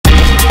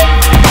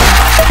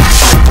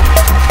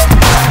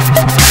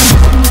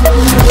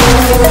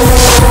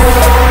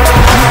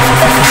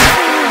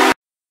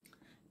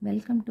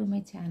Welcome to my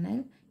channel.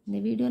 இந்த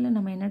வீடியோவில்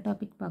நம்ம என்ன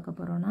டாபிக் பார்க்க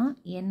போகிறோம்னா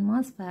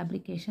NMOS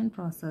Fabrication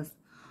process.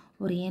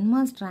 ஒரு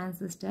NMOS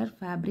டிரான்சிஸ்டர்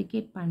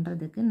ஃபேப்ரிகேட்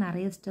பண்ணுறதுக்கு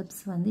நிறைய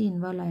ஸ்டெப்ஸ் வந்து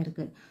இன்வால்வ்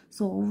ஆகிருக்கு.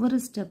 ஸோ ஒவ்வொரு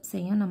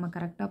ஸ்டெப்ஸையும் நம்ம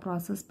கரெக்டாக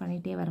ப்ராசஸ்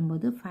பண்ணிகிட்டே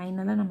வரும்போது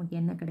ஃபைனலாக நமக்கு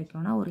என்ன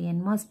கிடைக்கும்னா ஒரு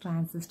NMOS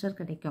டிரான்சிஸ்டர்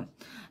கிடைக்கும்.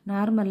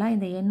 நார்மலாக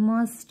இந்த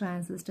NMOS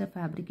டிரான்சிஸ்டர்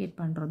ஃபேப்ரிகேட்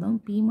பண்ணுறதும்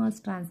PMOS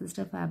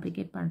டிரான்சிஸ்டர்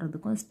ஃபேப்ரிகேட்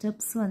பண்ணுறதுக்கும்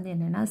ஸ்டெப்ஸ் வந்து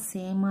என்னென்னா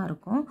சேமாக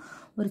இருக்கும்.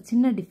 ஒரு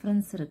சின்ன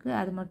டிஃப்ரென்ஸ் இருக்குது.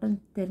 அது மட்டும்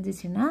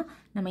தெரிஞ்சிச்சுன்னா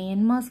நம்ம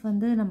NMOS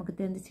வந்து நமக்கு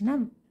தெரிஞ்சிச்சுன்னா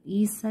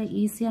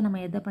ஈஸியாக நம்ம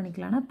எதை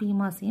பண்ணிக்கலாம்னா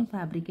PMOSையும்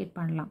ஃபேப்ரிகேட்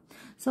பண்ணலாம்.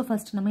 ஸோ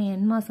ஃபஸ்ட் நம்ம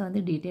NMOSை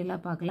வந்து டீட்டெயிலாக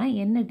பார்க்கலாம்.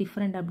 என்ன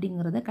டிஃப்ரெண்ட்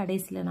அப்படிங்கிறத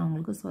கடைசியில் நான்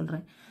உங்களுக்கு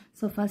சொல்கிறேன்.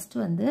 ஸோ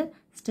ஃபஸ்ட்டு வந்து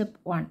ஸ்டெப்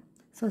 1.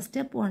 ஸோ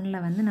ஸ்டெப் 1ல்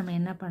வந்து நம்ம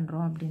என்ன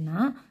பண்ணுறோம் அப்படின்னா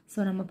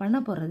நம்ம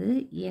பண்ண போகிறது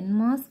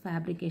NMOS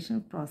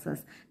ஃபேப்ரிகேஷன்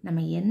ப்ராசஸ்.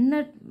 நம்ம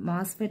என்ன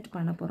மாஸ்ஃபெட்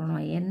பண்ண போகிறோம்,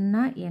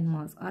 என்ன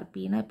NMOS R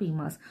Pனா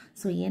PMOS.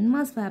 So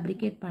NMOS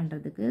fabricate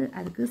பண்ணுறதுக்கு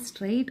அதுக்கு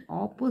ஸ்ட்ரெயிட்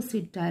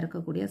ஆப்போசிட்டாக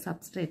இருக்கக்கூடிய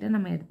சப்ஸ்ட்ரேட்டை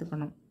நம்ம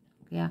எடுத்துக்கணும்.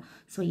 ஓகேயா?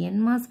 ஸோ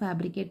NMOS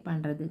ஃபேப்ரிகேட்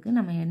பண்ணுறதுக்கு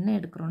நம்ம என்ன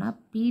எடுக்கிறோன்னா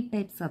P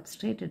டைப்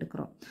சப்ஸ்ட்ரேட்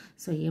எடுக்கிறோம்.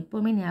 ஸோ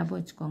எப்போவுமே ஞாபகம்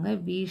வச்சுக்கோங்க,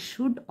 we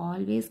should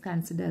always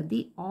consider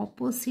the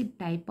opposite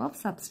type of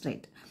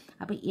substrate.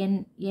 அப்போ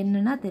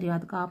என்னன்னா தெரியும்,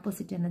 அதுக்கு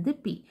ஆப்போசிட் என்னது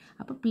P.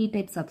 அப்போ P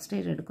டைப்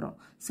சப்ஸ்ட்ரேட் எடுக்கிறோம்.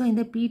 ஸோ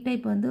இந்த P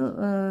டைப் வந்து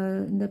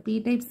இந்த P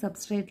டைப்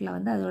சப்ஸ்ட்ரேட்டில்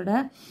வந்து அதோட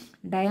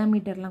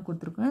டயாமீட்டர்லாம்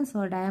கொடுத்துருக்கோம். ஸோ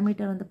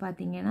டயாமீட்டர் வந்து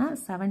பார்த்தீங்கன்னா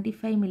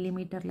 75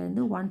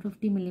 மில்லிமீட்டர்லேருந்து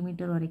 150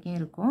 மில்லிமீட்டர் வரைக்கும்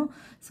இருக்கும்.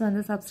 ஸோ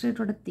அந்த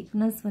சப்ஸ்ட்ரேட்டோட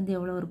திக்னஸ் வந்து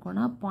எவ்வளோ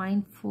இருக்கும்னா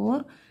 0.4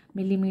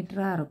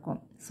 மில்லிமீட்டராக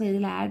இருக்கும். ஸோ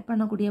இதில் ஆட்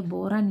பண்ணக்கூடிய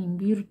போரான்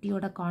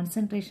இம்பியூரிட்டியோட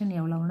கான்சன்ட்ரேஷன்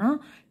எவ்வளோனா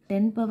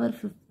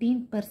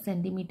 10^15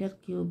 சென்டிமீட்டர்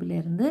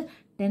கியூப்லேருந்து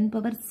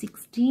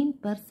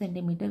 10^16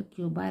 சென்டிமீட்டர்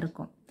கியூபாக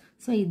இருக்கும்.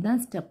 ஸோ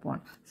இதுதான் ஸ்டெப்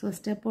 1. ஸோ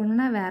ஸ்டெப்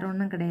 1னா வேறு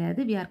ஒன்றும் கிடையாது.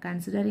 We are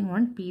considering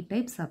one P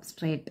type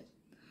substrate.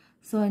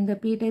 So இந்த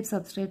P டைப்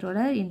சப்ஸ்ட்ரேட்டோட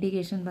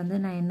இண்டிகேஷன் வந்து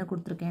நான் என்ன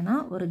கொடுத்துருக்கேன்னா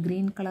ஒரு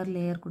க்ரீன் கலர்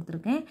லேயர்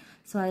கொடுத்துருக்கேன்.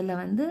 ஸோ அதில்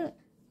வந்து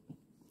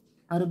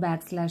ஒரு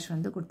பேக் ஸ்லாஷ்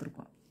வந்து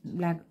கொடுத்துருக்கோம்,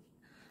 black.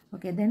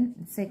 Okay, then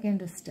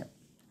second step.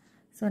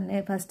 So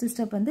first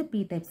step வந்து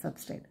P type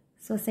substrate.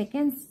 So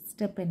second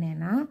step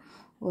என்னென்னா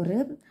ஒரு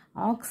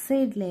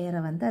ஆக்சைடு லேயரை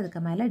வந்து அதுக்கு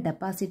மேலே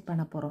டெபாசிட்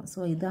பண்ண போகிறோம். ஸோ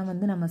இதான்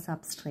வந்து நம்ம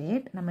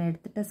சப்ஸ்ட்ரேட், நம்ம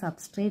எடுத்துகிட்ட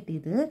சப்ஸ்ட்ரேட்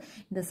இது.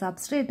 இந்த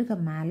சப்ஸ்ட்ரேட்டுக்கு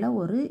மேலே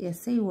ஒரு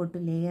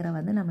SiO2 லேயரை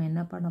வந்து நம்ம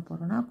என்ன பண்ண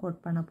போகிறோம்னா கோட்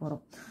பண்ண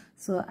போகிறோம்.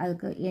 ஸோ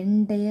அதுக்கு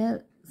என்டையர்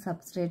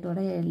சப்ஸ்ட்ரேட்டோட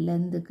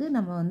லென்த்துக்கு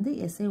நம்ம வந்து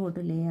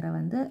SiO2 லேயரை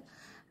வந்து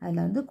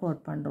அதில் வந்து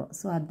கோட் பண்ணுறோம்.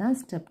 ஸோ அதுதான்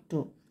step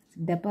 2.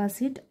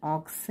 Deposit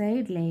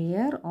oxide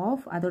layer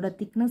of, அதோட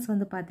திக்னஸ்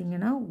வந்து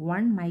பார்த்திங்கன்னா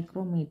 1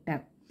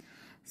 மைக்ரோமீட்டர்.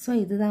 ஸோ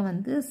இதுதான்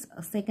வந்து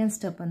செகண்ட்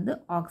ஸ்டெப் வந்து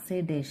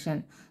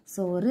ஆக்சைடேஷன்.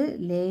 ஸோ ஒரு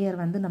லேயர்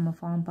வந்து நம்ம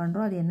ஃபார்ம்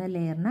பண்ணுறோம். அது என்ன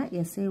லேயர்னா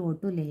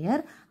SiO2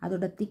 லேயர்.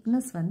 அதோட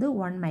திக்னஸ் வந்து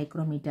 1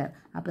 மைக்ரோமீட்டர்.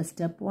 அப்புறம்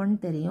ஸ்டெப் 1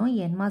 தெரியும்,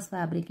 NMOS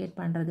ஃபேப்ரிகேட்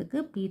பண்ணுறதுக்கு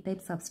P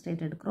டைப்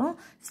சப்ஸ்ட்ரேட் எடுக்கிறோம்.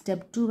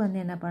 ஸ்டெப் 2 வந்து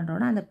என்ன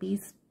பண்ணுறோன்னா அந்த P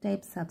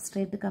டைப்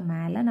சப்ஸ்ட்ரேட்டுக்கு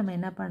மேலே நம்ம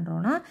என்ன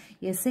பண்ணுறோன்னா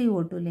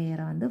SiO2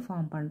 லேயரை வந்து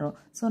ஃபார்ம் பண்ணுறோம்.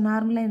 ஸோ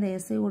நார்மலாக இந்த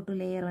SiO2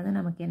 லேயர் வந்து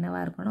நமக்கு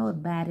என்னவாக இருக்குன்னா ஒரு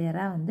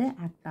பேரியராக வந்து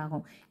ஆக்ட்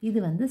ஆகும். இது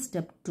வந்து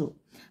ஸ்டெப் 2.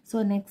 ஸோ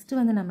நெக்ஸ்ட்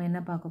வந்து நம்ம என்ன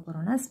பார்க்க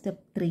போகிறோம்னா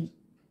ஸ்டெப் 3.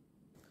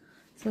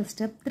 ஸோ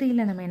ஸ்டெப்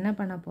 3ல் நம்ம என்ன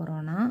பண்ண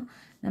போகிறோன்னா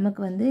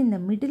நமக்கு வந்து இந்த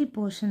மிடில்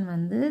போர்ஷன்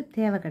வந்து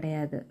தேவை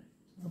கிடையாது.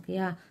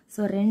 ஓகேயா?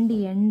 ஸோ 2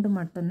 எண்டு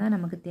மட்டும்தான்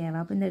நமக்கு தேவை.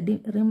 அப்போ இந்த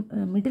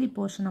மிடில்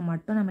போர்ஷனை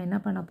மட்டும் நம்ம என்ன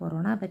பண்ண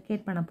போகிறோம்னா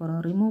வெக்கேட் பண்ண போகிறோம்,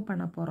 ரிமூவ்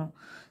பண்ண போகிறோம்.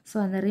 ஸோ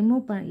அந்த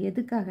ரிமூவ்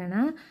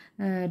எதுக்காகனா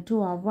to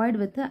avoid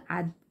with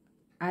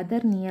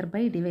other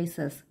nearby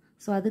devices.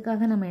 So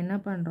அதுக்காக நம்ம என்ன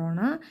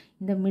பண்ணுறோன்னா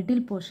இந்த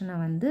மிடில் போர்ஷனை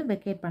வந்து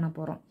வெக்கேட் பண்ண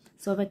போகிறோம்.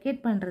 ஸோ வெக்கேட்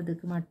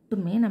பண்ணுறதுக்கு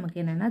மட்டுமே நமக்கு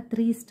என்னென்னா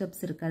 3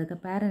 ஸ்டெப்ஸ் இருக்குது. அதுக்கு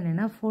பேர்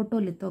என்னென்னா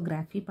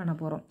ஃபோட்டோலித்தோகிராஃபி பண்ண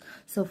போகிறோம்.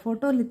 ஸோ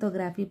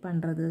ஃபோட்டோலித்தோகிராஃபி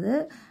பண்ணுறது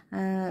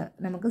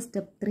நமக்கு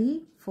ஸ்டெப் 3,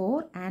 4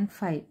 and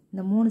 5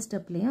 இந்த 3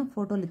 ஸ்டெப்லேயும்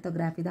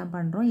ஃபோட்டோலித்தோகிராஃபி தான்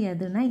பண்ணுறோம்.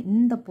 எதுனா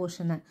இந்த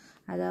போர்ஷனை,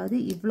 அதாவது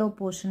இவ்வளோ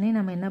போர்ஷனே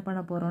நம்ம என்ன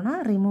பண்ண போகிறோன்னா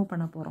ரிமூவ்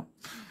பண்ண போகிறோம்.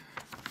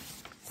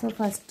 ஸோ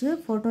ஃபஸ்ட்டு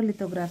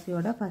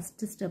ஃபோட்டோலித்தோகிராஃபியோட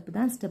ஃபஸ்ட்டு ஸ்டெப்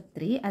தான் ஸ்டெப்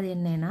 3. அது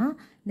என்னென்னா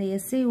இந்த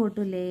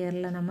SiO2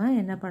 லேயரில் நம்ம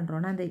என்ன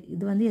பண்ணுறோன்னா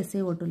இது வந்து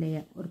SiO2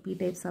 லேயர், ஒரு P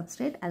டைப்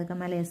சப்ஸ்ட்ரேட், அதுக்கு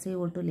மேலே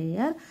SiO2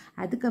 லேயர்,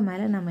 அதுக்கு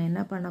மேலே நம்ம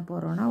என்ன பண்ண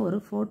போகிறோன்னா ஒரு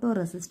ஃபோட்டோ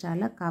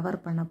ரெசிஸ்டால் கவர்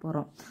பண்ண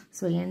போகிறோம்.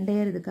 ஸோ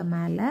என்டையர் இதுக்கு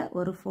மேலே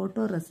ஒரு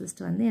ஃபோட்டோ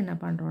ரெசிஸ்ட் வந்து என்ன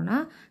பண்ணுறோன்னா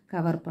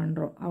கவர்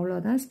பண்ணுறோம்.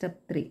 அவ்வளோதான் ஸ்டெப்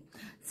 3.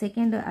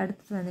 செகண்ட்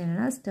அடுத்தது வந்து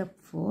என்னென்னா ஸ்டெப்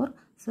 4.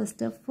 ஸோ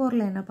ஸ்டெப்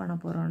 4ல் என்ன பண்ண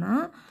போகிறோன்னா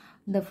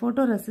இந்த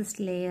ஃபோட்டோ ரெசிஸ்ட்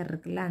லேயர்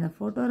இருக்குல்ல, அந்த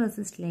ஃபோட்டோ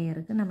ரெசிஸ்ட்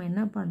லேயருக்கு நம்ம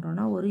என்ன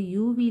பண்ணுறோன்னா ஒரு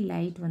UV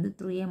லைட் வந்து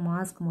த்ரூ ஏ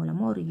மாஸ்க்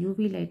மூலமாக ஒரு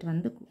UV லைட்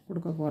வந்து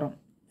கொடுக்க போகிறோம்.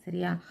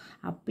 சரியா?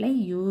 அப்ளை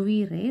UV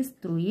ரேஸ்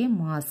த்ரூ ஏ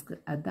மாஸ்க்.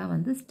 அதுதான்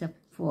வந்து ஸ்டெப்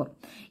 4.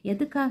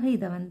 எதுக்காக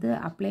இதை வந்து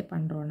அப்ளை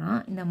பண்ணுறோன்னா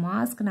இந்த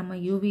மாஸ்க் நம்ம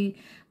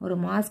ஒரு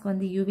மாஸ்க்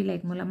வந்து UV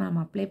லைட் மூலமாக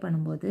நம்ம அப்ளை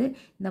பண்ணும்போது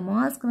இந்த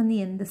மாஸ்க் வந்து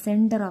எந்த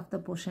சென்டர் ஆஃப் த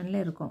போர்ஷனில்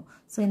இருக்கும்.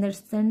 ஸோ இந்த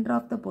சென்டர்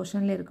ஆஃப் த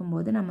போர்ஷனில்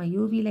இருக்கும்போது நம்ம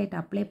UV லைட்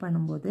அப்ளை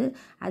பண்ணும்போது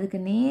அதுக்கு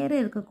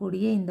நேராக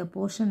இருக்கக்கூடிய இந்த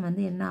போர்ஷன்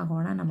வந்து என்ன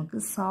ஆகும்னா நமக்கு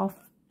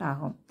சாஃப்ட்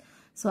ஆகும்.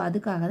 ஸோ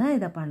அதுக்காக தான்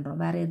இதை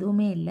பண்ணுறோம், வேறு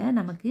எதுவுமே இல்லை.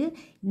 நமக்கு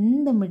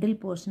இந்த மிடில்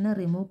போர்ஷனை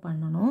ரிமூவ்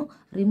பண்ணணும்.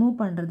 ரிமூவ்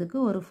பண்ணுறதுக்கு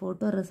ஒரு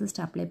ஃபோட்டோ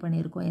ரெசிஸ்ட் அப்ளை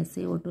பண்ணியிருக்கோம்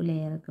SiO2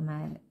 லேயருக்கு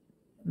மேலே.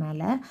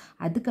 மேலே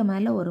அதுக்கு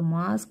மேலே ஒரு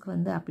மாஸ்க்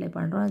வந்து அப்ளை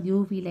பண்ணுறோம்.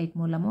 யூவி லைட்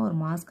மூலமாக ஒரு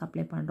மாஸ்க்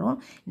அப்ளை பண்ணுறோம்.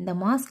 இந்த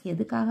மாஸ்க்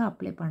எதுக்காக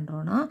அப்ளை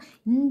பண்ணுறோன்னா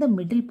இந்த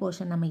மிடில்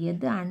போர்ஷன் நம்ம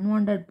எது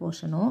அன்வான்ட்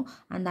போர்ஷனோ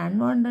அந்த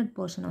அன்வான்ட்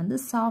போர்ஷனை வந்து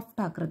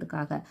சாஃப்ட்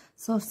ஆக்குறதுக்காக.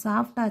 ஸோ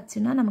சாஃப்ட்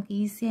ஆச்சுன்னா நமக்கு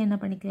ஈஸியாக என்ன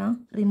பண்ணிக்கலாம்,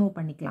 ரிமூவ்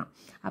பண்ணிக்கலாம்.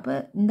 அப்போ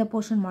இந்த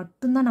போர்ஷன்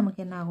மட்டும்தான்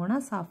நமக்கு என்ன ஆகும்னா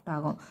சாஃப்ட்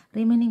ஆகும்.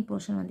 ரிமைனிங்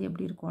போர்ஷன் வந்து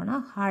எப்படி இருக்கும்னா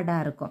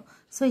ஹார்டாக இருக்கும்.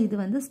 ஸோ இது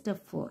வந்து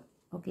ஸ்டெப் 4.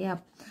 ஓகே,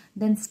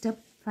 தென்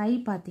ஸ்டெப் 5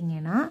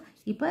 பார்த்தீங்கன்னா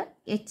இப்போ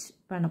எச்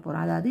பண்ண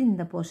போகிறோம். அதாவது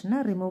இந்த போர்ஷனை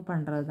ரிமூவ்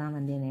பண்ணுறது தான்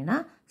வந்து என்னென்னா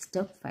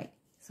ஸ்டெப் 5.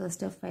 ஸோ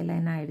ஸ்டெப் 5ல்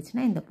என்ன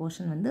ஆகிடுச்சுன்னா இந்த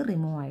போர்ஷன் வந்து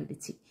ரிமூவ்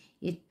ஆகிடுச்சு.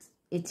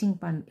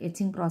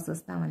 எச்சிங்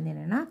ப்ராசஸ் தான் வந்து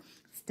என்னென்னா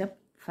ஸ்டெப்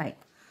 5.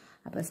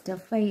 அப்போ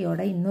ஸ்டெப்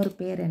 5யோட இன்னொரு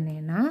பேர்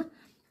என்னென்னா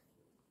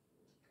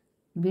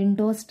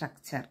விண்டோ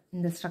ஸ்ட்ரக்சர்.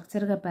 இந்த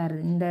ஸ்ட்ரக்சருக்கு பேர்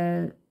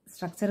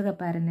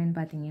என்னென்னு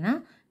பார்த்தீங்கன்னா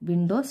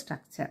window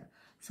structure.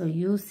 So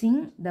using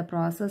the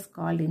process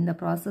called, இந்த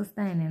ப்ராசஸ்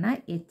தான் என்னென்னா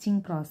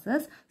etching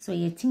process. So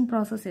etching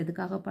process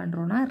எதுக்காக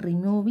பண்ணுறோன்னா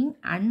removing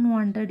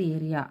unwanted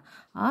area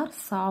R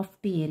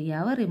soft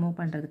ஏரியாவை ரிமூவ்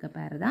பண்ணுறதுக்கு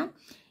பேர் தான்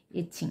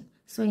எச்சிங்.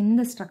 ஸோ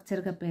இந்த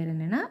ஸ்ட்ரக்சருக்கு பேர்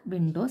என்னென்னா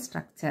விண்டோ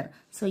ஸ்ட்ரக்சர்.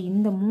 ஸோ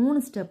இந்த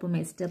 3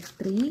 ஸ்டெப்புமே ஸ்டெப்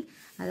 3,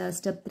 அதாவது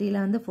ஸ்டெப் 3ல்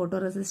வந்து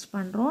ஃபோட்டோ ரெசிஸ்ட்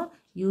பண்ணுறோம்,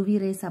 யூவி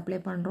ரேஸ்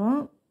அப்ளை பண்ணுறோம்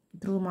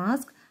த்ரூ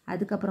மாஸ்க்,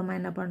 அதுக்கப்புறமா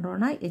என்ன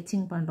பண்ணுறோன்னா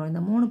எச்சிங் பண்ணுறோம்.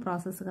 இந்த 3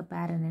 ப்ராசஸுக்கு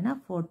பேர் என்னென்னா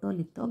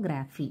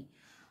ஃபோட்டோலித்தோகிராஃபி.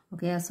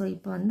 ஓகே, ஸோ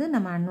இப்போ வந்து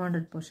நம்ம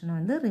அன்வான்ட் போர்ஷனை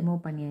வந்து ரிமூவ்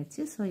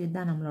பண்ணியாச்சு. ஸோ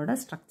இதுதான் நம்மளோட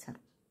ஸ்ட்ரக்சர்.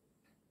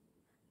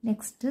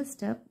 Next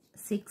step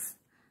 6.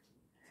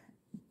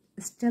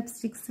 ஸ்டெப்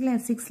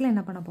 6ல்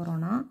என்ன பண்ண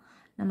போகிறோன்னா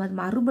நம்ம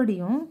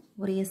மறுபடியும்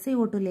ஒரு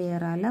SiO2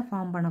 லேயரால்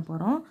ஃபார்ம் பண்ண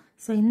போகிறோம்.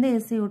 ஸோ இந்த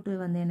SiO2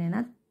 வந்து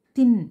என்னென்னா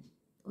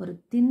ஒரு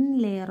தின்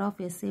லேயர்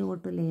ஆஃப்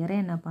SiO2 லேயரை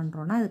என்ன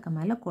பண்ணுறோன்னா அதுக்கு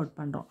மேலே கோட்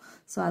பண்ணுறோம்.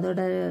 ஸோ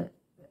அதோட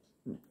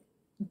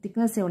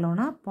thickness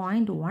எவ்வளோனா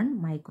 0.1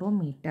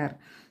 micrometer.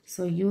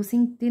 So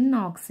using thin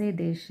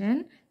oxidation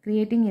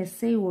creating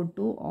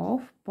SiO2 of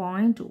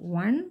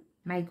 0.1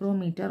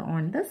 micrometer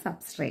on the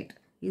substrate.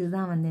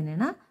 இதுதான் வந்து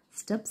என்னென்னா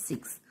ஸ்டெப்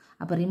 6.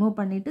 அப்போ ரிமூவ்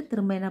பண்ணிவிட்டு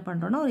திரும்ப என்ன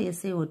பண்ணுறோன்னா ஒரு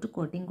SiO2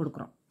 கோட்டிங்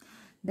கொடுக்குறோம்.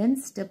 தென்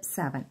ஸ்டெப்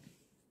 7.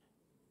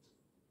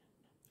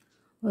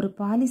 ஒரு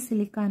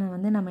பாலிசிலிக்கானை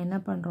வந்து நம்ம என்ன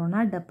பண்ணுறோன்னா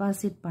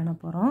டெபாசிட் பண்ண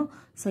போகிறோம்.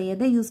 ஸோ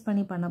எதை யூஸ்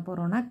பண்ணி பண்ண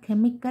போகிறோன்னா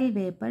கெமிக்கல்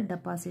வேப்பர்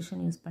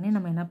டெபாசிஷன் யூஸ் பண்ணி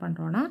நம்ம என்ன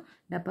பண்ணுறோன்னா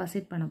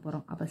டெபாசிட் பண்ண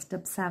போகிறோம். அப்போ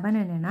ஸ்டெப் 7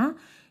 என்னென்னா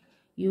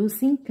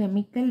using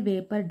chemical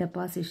vapour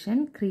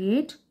deposition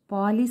create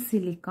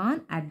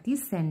polysilicon at the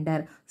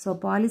centre. So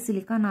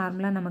polysilicon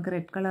நார்மலாக நமக்கு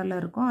ரெட் கலரில்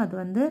இருக்கும், அது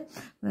வந்து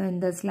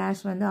இந்த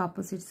ஸ்லாஷ் வந்து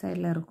ஆப்போசிட்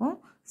சைடில் இருக்கும்.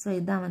 ஸோ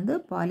இதுதான் வந்து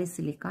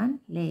பாலிசிலிக்கான்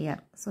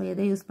லேயர். ஸோ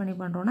எதை யூஸ் பண்ணி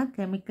பண்ணுறோன்னா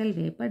கெமிக்கல்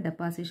வேப்பர்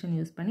டெபாசிஷன்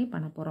யூஸ் பண்ணி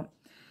பண்ண போகிறோம்.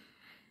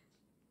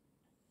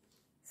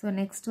 ஸோ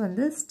நெக்ஸ்ட்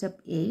வந்து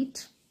ஸ்டெப்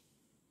 8.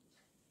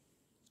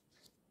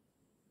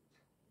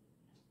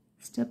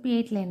 ஸ்டெப்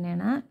 8ல்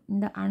என்னென்னா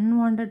இந்த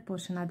அன்வான்ட்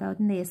போர்ஷன், அதாவது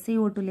இந்த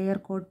SiO2 லேயர்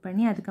கோட்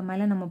பண்ணி அதுக்கு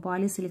மேலே நம்ம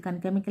பாலிசிலிக்கான்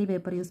கெமிக்கல்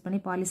வேப்பர் யூஸ் பண்ணி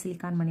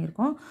பாலிசிலிக்கான்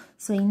பண்ணியிருக்கோம்.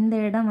 ஸோ இந்த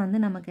இடம் வந்து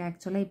நமக்கு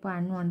ஆக்சுவலாக இப்போ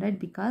அன்வான்ட்,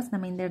 பிகாஸ்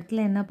நம்ம இந்த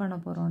இடத்துல என்ன பண்ண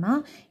போகிறோன்னா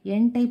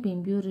N டைப்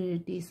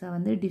இம்ப்யூரிட்டிஸை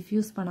வந்து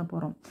டிஃப்யூஸ் பண்ண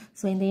போகிறோம்.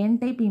 ஸோ இந்த N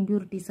டைப்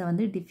இம்ப்யூரிட்டிஸை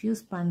வந்து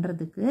டிஃப்யூஸ்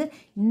பண்ணுறதுக்கு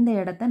இந்த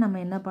இடத்த நம்ம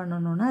என்ன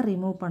பண்ணணும்னா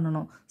ரிமூவ்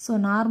பண்ணணும். ஸோ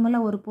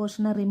நார்மலாக ஒரு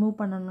போர்ஷனை ரிமூவ்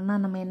பண்ணணும்னா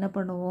நம்ம என்ன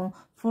பண்ணுவோம்,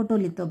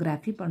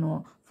 ஃபோட்டோலித்தோகிராஃபி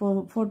பண்ணுவோம்.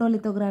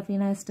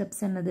 ஃபோட்டோலித்தோகிராஃபினா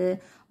ஸ்டெப்ஸ் என்னது,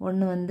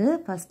 ஒன்று வந்து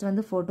ஃபஸ்ட்டு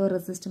வந்து ஃபோட்டோ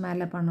ரெசிஸ்ட்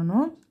மேலே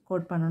பண்ணணும்,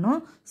 கோட் பண்ணணும்.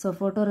 ஸோ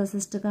ஃபோட்டோ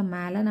ரெசிஸ்ட்டுக்கு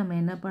மேலே நம்ம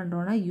என்ன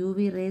பண்ணுறோன்னா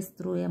யூவி ரேஸ்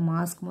த்ரூ ஏ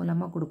மாஸ்க்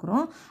மூலமாக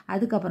கொடுக்குறோம்.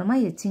 அதுக்கப்புறமா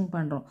எச்சிங்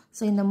பண்ணுறோம்.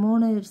 ஸோ இந்த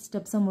 3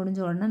 ஸ்டெப்ஸை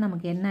முடிஞ்ச உடனே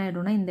நமக்கு என்ன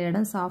ஆகிடும்னா இந்த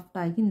இடம் சாஃப்ட்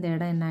ஆகி இந்த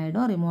இடம் என்ன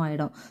ஆகிடும், ரிமூவ்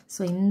ஆகிடும்.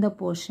 ஸோ இந்த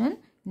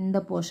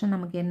போர்ஷன்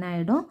நமக்கு என்ன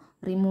ஆகிடும்,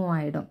 ரிமூவ்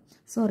ஆகிடும்.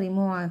 ஸோ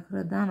ரிமூவ்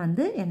ஆகிறது தான்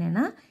வந்து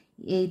என்னென்னா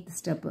 8th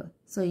step.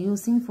 So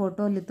using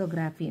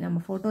photolithography, நம்ம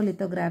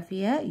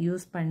ஃபோட்டோலித்தோகிராஃபியை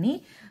யூஸ் பண்ணி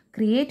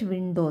கிரியேட்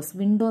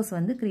விண்டோஸ்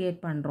வந்து கிரியேட்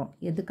பண்ணுறோம்.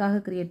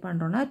 எதுக்காக கிரியேட்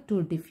பண்ணுறோன்னா டு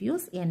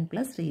டிஃப்யூஸ் N+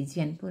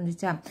 ரீஜியன்.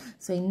 புரிஞ்சிச்சா?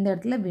 ஸோ இந்த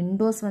இடத்துல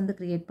விண்டோஸ் வந்து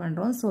கிரியேட்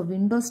பண்ணுறோம். ஸோ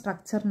விண்டோ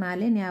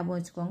ஸ்ட்ரக்சர்னாலே ஞாபகம்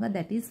வச்சுக்கோங்க,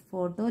 தட் இஸ்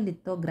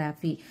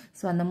ஃபோட்டோலித்தோகிராஃபி.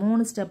 ஸோ அந்த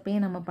 3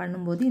 ஸ்டெப்பையும் நம்ம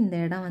பண்ணும்போது இந்த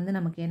இடம் வந்து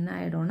நமக்கு என்ன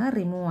ஆகிடும்னா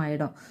ரிமூவ்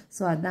ஆகிடும்.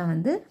 ஸோ அதுதான்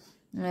வந்து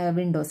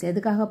விண்டோஸ்.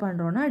 எதுக்காக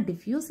பண்ணுறோன்னா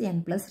டிஃப்யூஸ் N+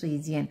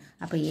 ரீஜியன்.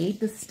 அப்போ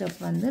 8th ஸ்டெப்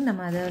வந்து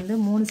நம்ம அதை வந்து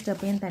 3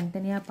 ஸ்டெப்பையும்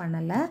தனித்தனியாக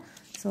பண்ணலை.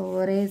 ஸோ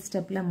ஒரே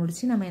ஸ்டெப்பில்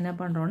முடித்து நம்ம என்ன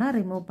பண்ணுறோன்னா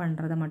ரிமூவ்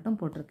பண்ணுறதை மட்டும்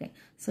போட்டிருக்கேன்.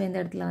 ஸோ இந்த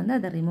இடத்துல வந்து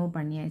அதை ரிமூவ்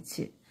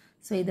பண்ணியாச்சு.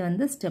 ஸோ இது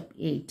வந்து ஸ்டெப்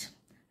 8.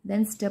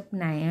 தென் ஸ்டெப்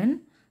 9.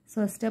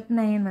 ஸோ ஸ்டெப்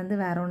 9 வந்து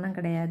வேறு ஒன்றும்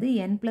கிடையாது,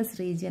 N+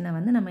 ரீஜியனை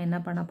வந்து நம்ம என்ன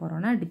பண்ண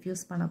போகிறோன்னா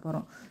டிஃப்யூஸ் பண்ண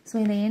போகிறோம். ஸோ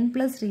இந்த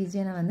N+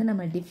 ரீஜியனை வந்து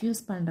நம்ம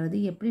டிஃப்யூஸ் பண்ணுறது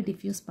எப்படி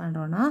டிஃப்யூஸ்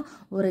பண்ணுறோன்னா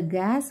ஒரு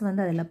கேஸ்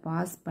வந்து அதில்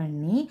பாஸ்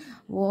பண்ணி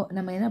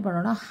நம்ம என்ன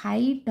பண்ணுறோன்னா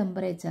ஹை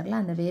டெம்பரேச்சரில்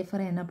அந்த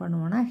வேஃபரை என்ன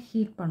பண்ணுவோன்னா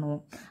ஹீட்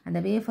பண்ணுவோம்.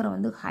 அந்த வேஃபரை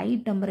வந்து ஹை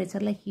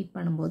டெம்பரேச்சரில் ஹீட்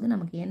பண்ணும்போது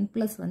நமக்கு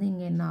N+ வந்து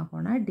இங்கே என்ன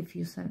ஆகும்னா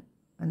டிஃப்யூஷன்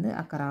வந்து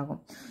அக்கர்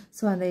ஆகும்.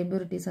 ஸோ அந்த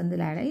இம்ப்யூரிட்டிஸ்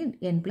வந்து ஆட் ஆகி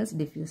N+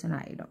 டிஃப்யூஷன்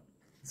ஆகிடும்.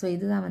 ஸோ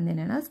இதுதான் வந்து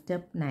என்னென்னா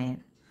ஸ்டெப் 9.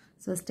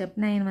 ஸோ ஸ்டெப்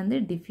 9 வந்து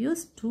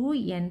diffuse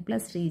 2n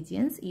plus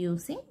regions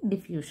using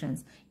diffusions.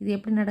 இது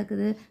எப்படி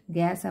நடக்குது?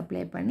 கேஸ்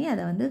அப்ளை பண்ணி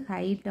அதை வந்து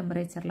ஹை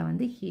டெம்பரேச்சரில்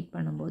வந்து ஹீட்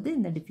பண்ணும்போது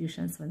இந்த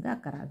டிஃப்யூஷன்ஸ் வந்து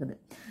அக்கர் ஆகுது.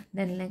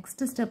 தென்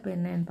நெக்ஸ்ட் ஸ்டெப்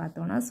என்னன்னு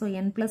பார்த்தோன்னா, ஸோ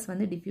n ப்ளஸ்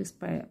வந்து டிஃப்யூஸ்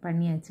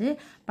பண்ணியாச்சு.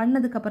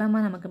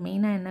 பண்ணதுக்கப்புறமா நமக்கு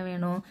மெயினாக என்ன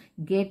வேணும்?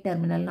 Gate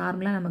terminal.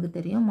 நார்மலாக நமக்கு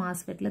தெரியும்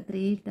மாஸ்ஃபெட்டில்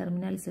 3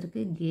 டெர்மினல்ஸ்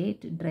இருக்குது,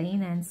 கேட்,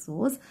 ட்ரெயின் அண்ட்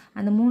சோர்ஸ்.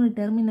 அந்த 3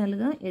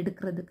 டெர்மினல்களும்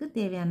எடுக்கிறதுக்கு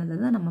தேவையானதை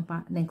தான்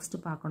நம்ம நெக்ஸ்ட்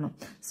பார்க்கணும்.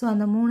 ஸோ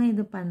அந்த 3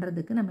 இது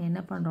பண்ணுறதுக்கு நம்ம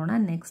என்ன பண்ணுறோன்னா,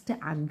 நெக்ஸ்ட்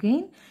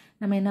அகெயின்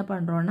நம்ம என்ன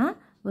பண்ணுறோன்னா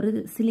ஒரு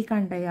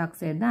சிலிக்கான் டை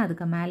ஆக்சைடு தான்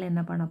அதுக்கு மேலே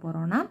என்ன பண்ண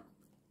போகிறோன்னா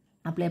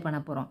அப்ளை பண்ண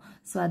போகிறோம்.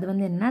 ஸோ அது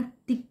வந்து என்ன?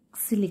 திக்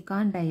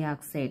சிலிக்கான் டை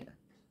ஆக்சைடு.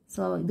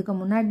 ஸோ இதுக்கு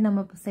முன்னாடி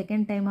நம்ம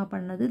செகண்ட் டைமாக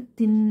பண்ணது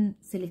தின்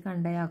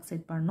சிலிக்கான் டை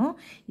ஆக்சைடு பண்ணோம்.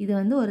 இது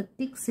வந்து ஒரு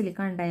திக்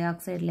சிலிக்கான் டை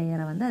ஆக்சைடு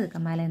லேயரை வந்து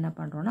அதுக்கு மேலே என்ன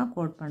பண்ணுறோன்னா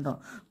கோட்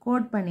பண்ணுறோம்.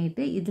 கோட்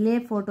பண்ணிவிட்டு இதிலே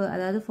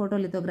அதாவது ஃபோட்டோ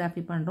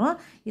லித்தோகிராஃபி பண்ணுறோம்.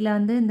 இல்லை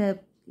வந்து இந்த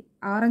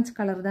ஆரஞ்சு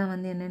கலர் தான்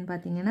வந்து என்னென்னு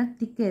பார்த்தீங்கன்னா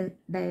திக்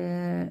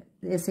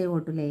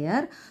SiO2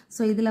 லேயர்.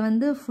 ஸோ இதில்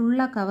வந்து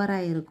ஃபுல்லாக கவர்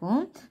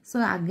ஆகிருக்கும். ஸோ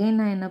அகெயின்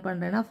நான் என்ன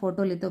பண்ணுறேன்னா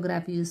ஃபோட்டோ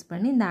லித்தோகிராஃபி யூஸ்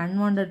பண்ணி இந்த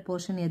அன்வான்ட்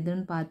போர்ஷன்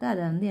எதுன்னு பார்த்து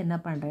அதை வந்து என்ன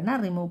பண்ணுறேன்னா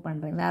ரிமூவ்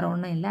பண்ணுறேன். வேறு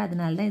ஒன்றும் இல்லை,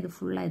 அதனால தான் இது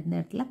ஃபுல்லாக இந்த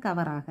இடத்துல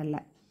கவர்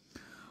ஆகலை.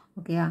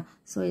 ஓகேயா?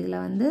 ஸோ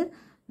இதில் வந்து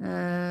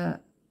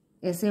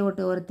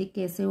SiO2 ஒரு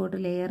திக்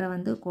SiO2 லேயரை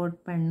வந்து கோட்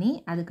பண்ணி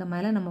அதுக்கு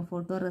மேலே நம்ம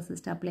ஃபோட்டோ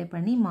ரெசிஸ்ட் அப்ளை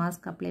பண்ணி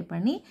மாஸ்க் அப்ளை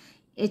பண்ணி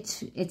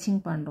எச்சிங்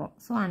பண்ணுறோம்.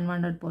 ஸோ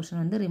அன்வான்ட் போர்ஷன்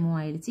வந்து ரிமூவ்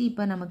ஆகிடுச்சு.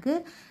 இப்போ நமக்கு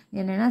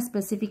என்னென்னா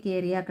ஸ்பெசிஃபிக்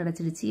ஏரியா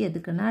கிடச்சிடுச்சு.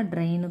 எதுக்குன்னா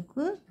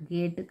ட்ரெயினுக்கு,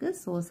 கேட்டுக்கு,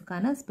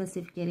 சோர்ஸுக்கான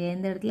ஸ்பெசிஃபிக் ஏரியா.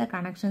 எந்த இடத்துல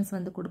கனெக்ஷன்ஸ்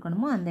வந்து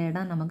கொடுக்கணுமோ அந்த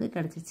இடம் நமக்கு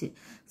கிடச்சிச்சு.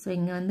 ஸோ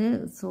இங்கே வந்து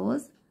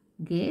சோர்ஸ்,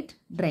 கேட்,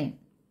 ட்ரெயின்.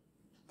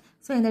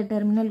 ஸோ இந்த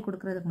டெர்மினல்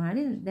கொடுக்குறதுக்கு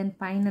முன்னாடி தென்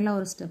ஃபைனலாக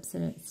ஒரு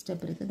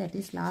ஸ்டெப் இருக்குது, that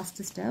is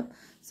last step.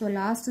 So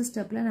last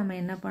ஸ்டெப்பில்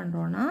நம்ம என்ன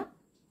பண்ணுறோன்னா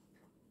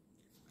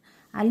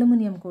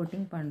அலுமினியம்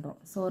கோட்டிங் பண்ணுறோம்.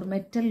 ஸோ ஒரு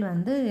மெட்டல்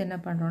வந்து என்ன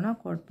பண்ணுறோன்னா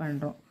கோட்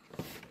பண்ணுறோம்.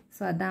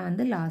 ஸோ அதான்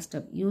வந்து லாஸ்ட்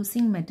ஸ்டெப்.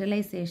 யூஸிங்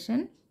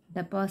மெட்டலைசேஷன்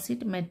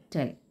டெபாசிட்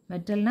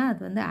மெட்டல்னால்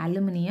அது வந்து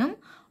அலுமினியம்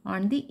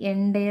ஆன் தி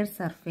என்டையர்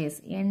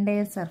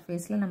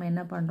சர்ஃபேஸில் நம்ம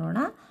என்ன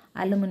பண்ணுறோன்னா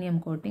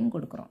அலுமினியம் கோட்டிங்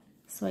கொடுக்குறோம்.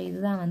 ஸோ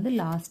இதுதான் வந்து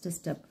last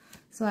step.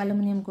 So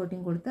aluminium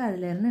coating கொடுத்து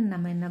அதிலேருந்து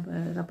நம்ம என்ன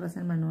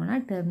ரெப்ரசன்ட் பண்ணுவோம்னா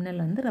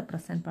டெர்மினல் வந்து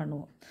ரெப்ரசன்ட்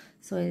பண்ணுவோம்.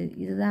 ஸோ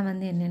இதுதான்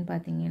வந்து என்னென்னு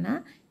பார்த்தீங்கன்னா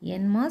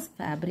NMOS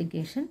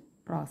fabrication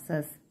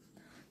process.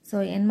 So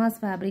NMOS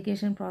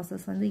fabrication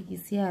process வந்து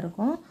ஈஸியாக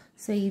இருக்கும்.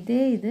 ஸோ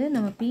இது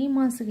நம்ம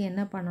PMOSக்கு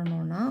என்ன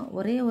பண்ணணும்னா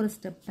ஒரே ஒரு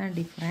ஸ்டெப் தான்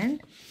டிஃப்ரெண்ட்.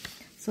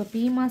 ஸோ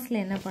PMOSல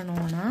என்ன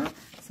பண்ணுவோன்னா,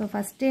 ஸோ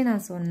ஃபஸ்ட்டே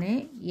நான் சொன்னேன்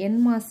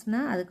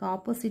NMOSனால் அதுக்கு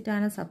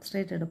ஆப்போசிட்டான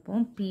சப்ஸ்ட்ரேட்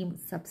எடுப்போம், P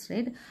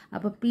சப்ஸ்ட்ரேட்.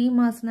 அப்போ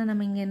PMOSனால்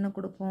நம்ம இங்கே என்ன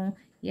கொடுப்போம்?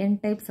 N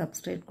டைப்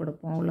சப்ஸ்ட்ரேட்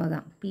கொடுப்போம்.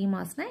 அவ்வளோதான்.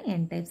 PMOSனால்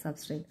N type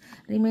substrate.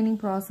 Remaining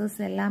process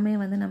எல்லாமே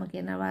வந்து நமக்கு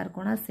என்னவாக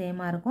இருக்கும்னா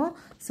சேமாக இருக்கும்.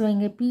 ஸோ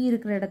இங்கே P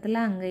இருக்கிற இடத்துல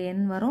அங்கே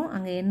N வரும்,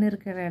 அங்கே N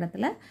இருக்கிற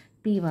இடத்துல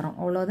P வரும்.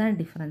 அவ்வளோதான்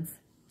டிஃப்ரென்ஸ்.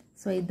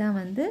 ஸோ இதுதான்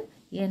வந்து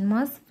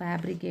NMOS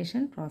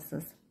ஃபேப்ரிகேஷன்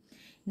ப்ராசஸ்.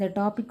 இந்த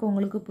டாபிக்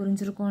உங்களுக்கு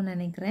புரிஞ்சிருக்கும்னு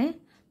நினைக்கிறேன்.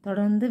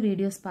 தொடர்ந்து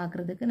வீடியோஸ்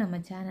பார்க்குறதுக்கு நம்ம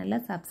சேனலை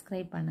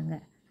சப்ஸ்கிரைப்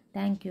பண்ணுங்கள்.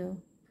 தேங்க்யூ.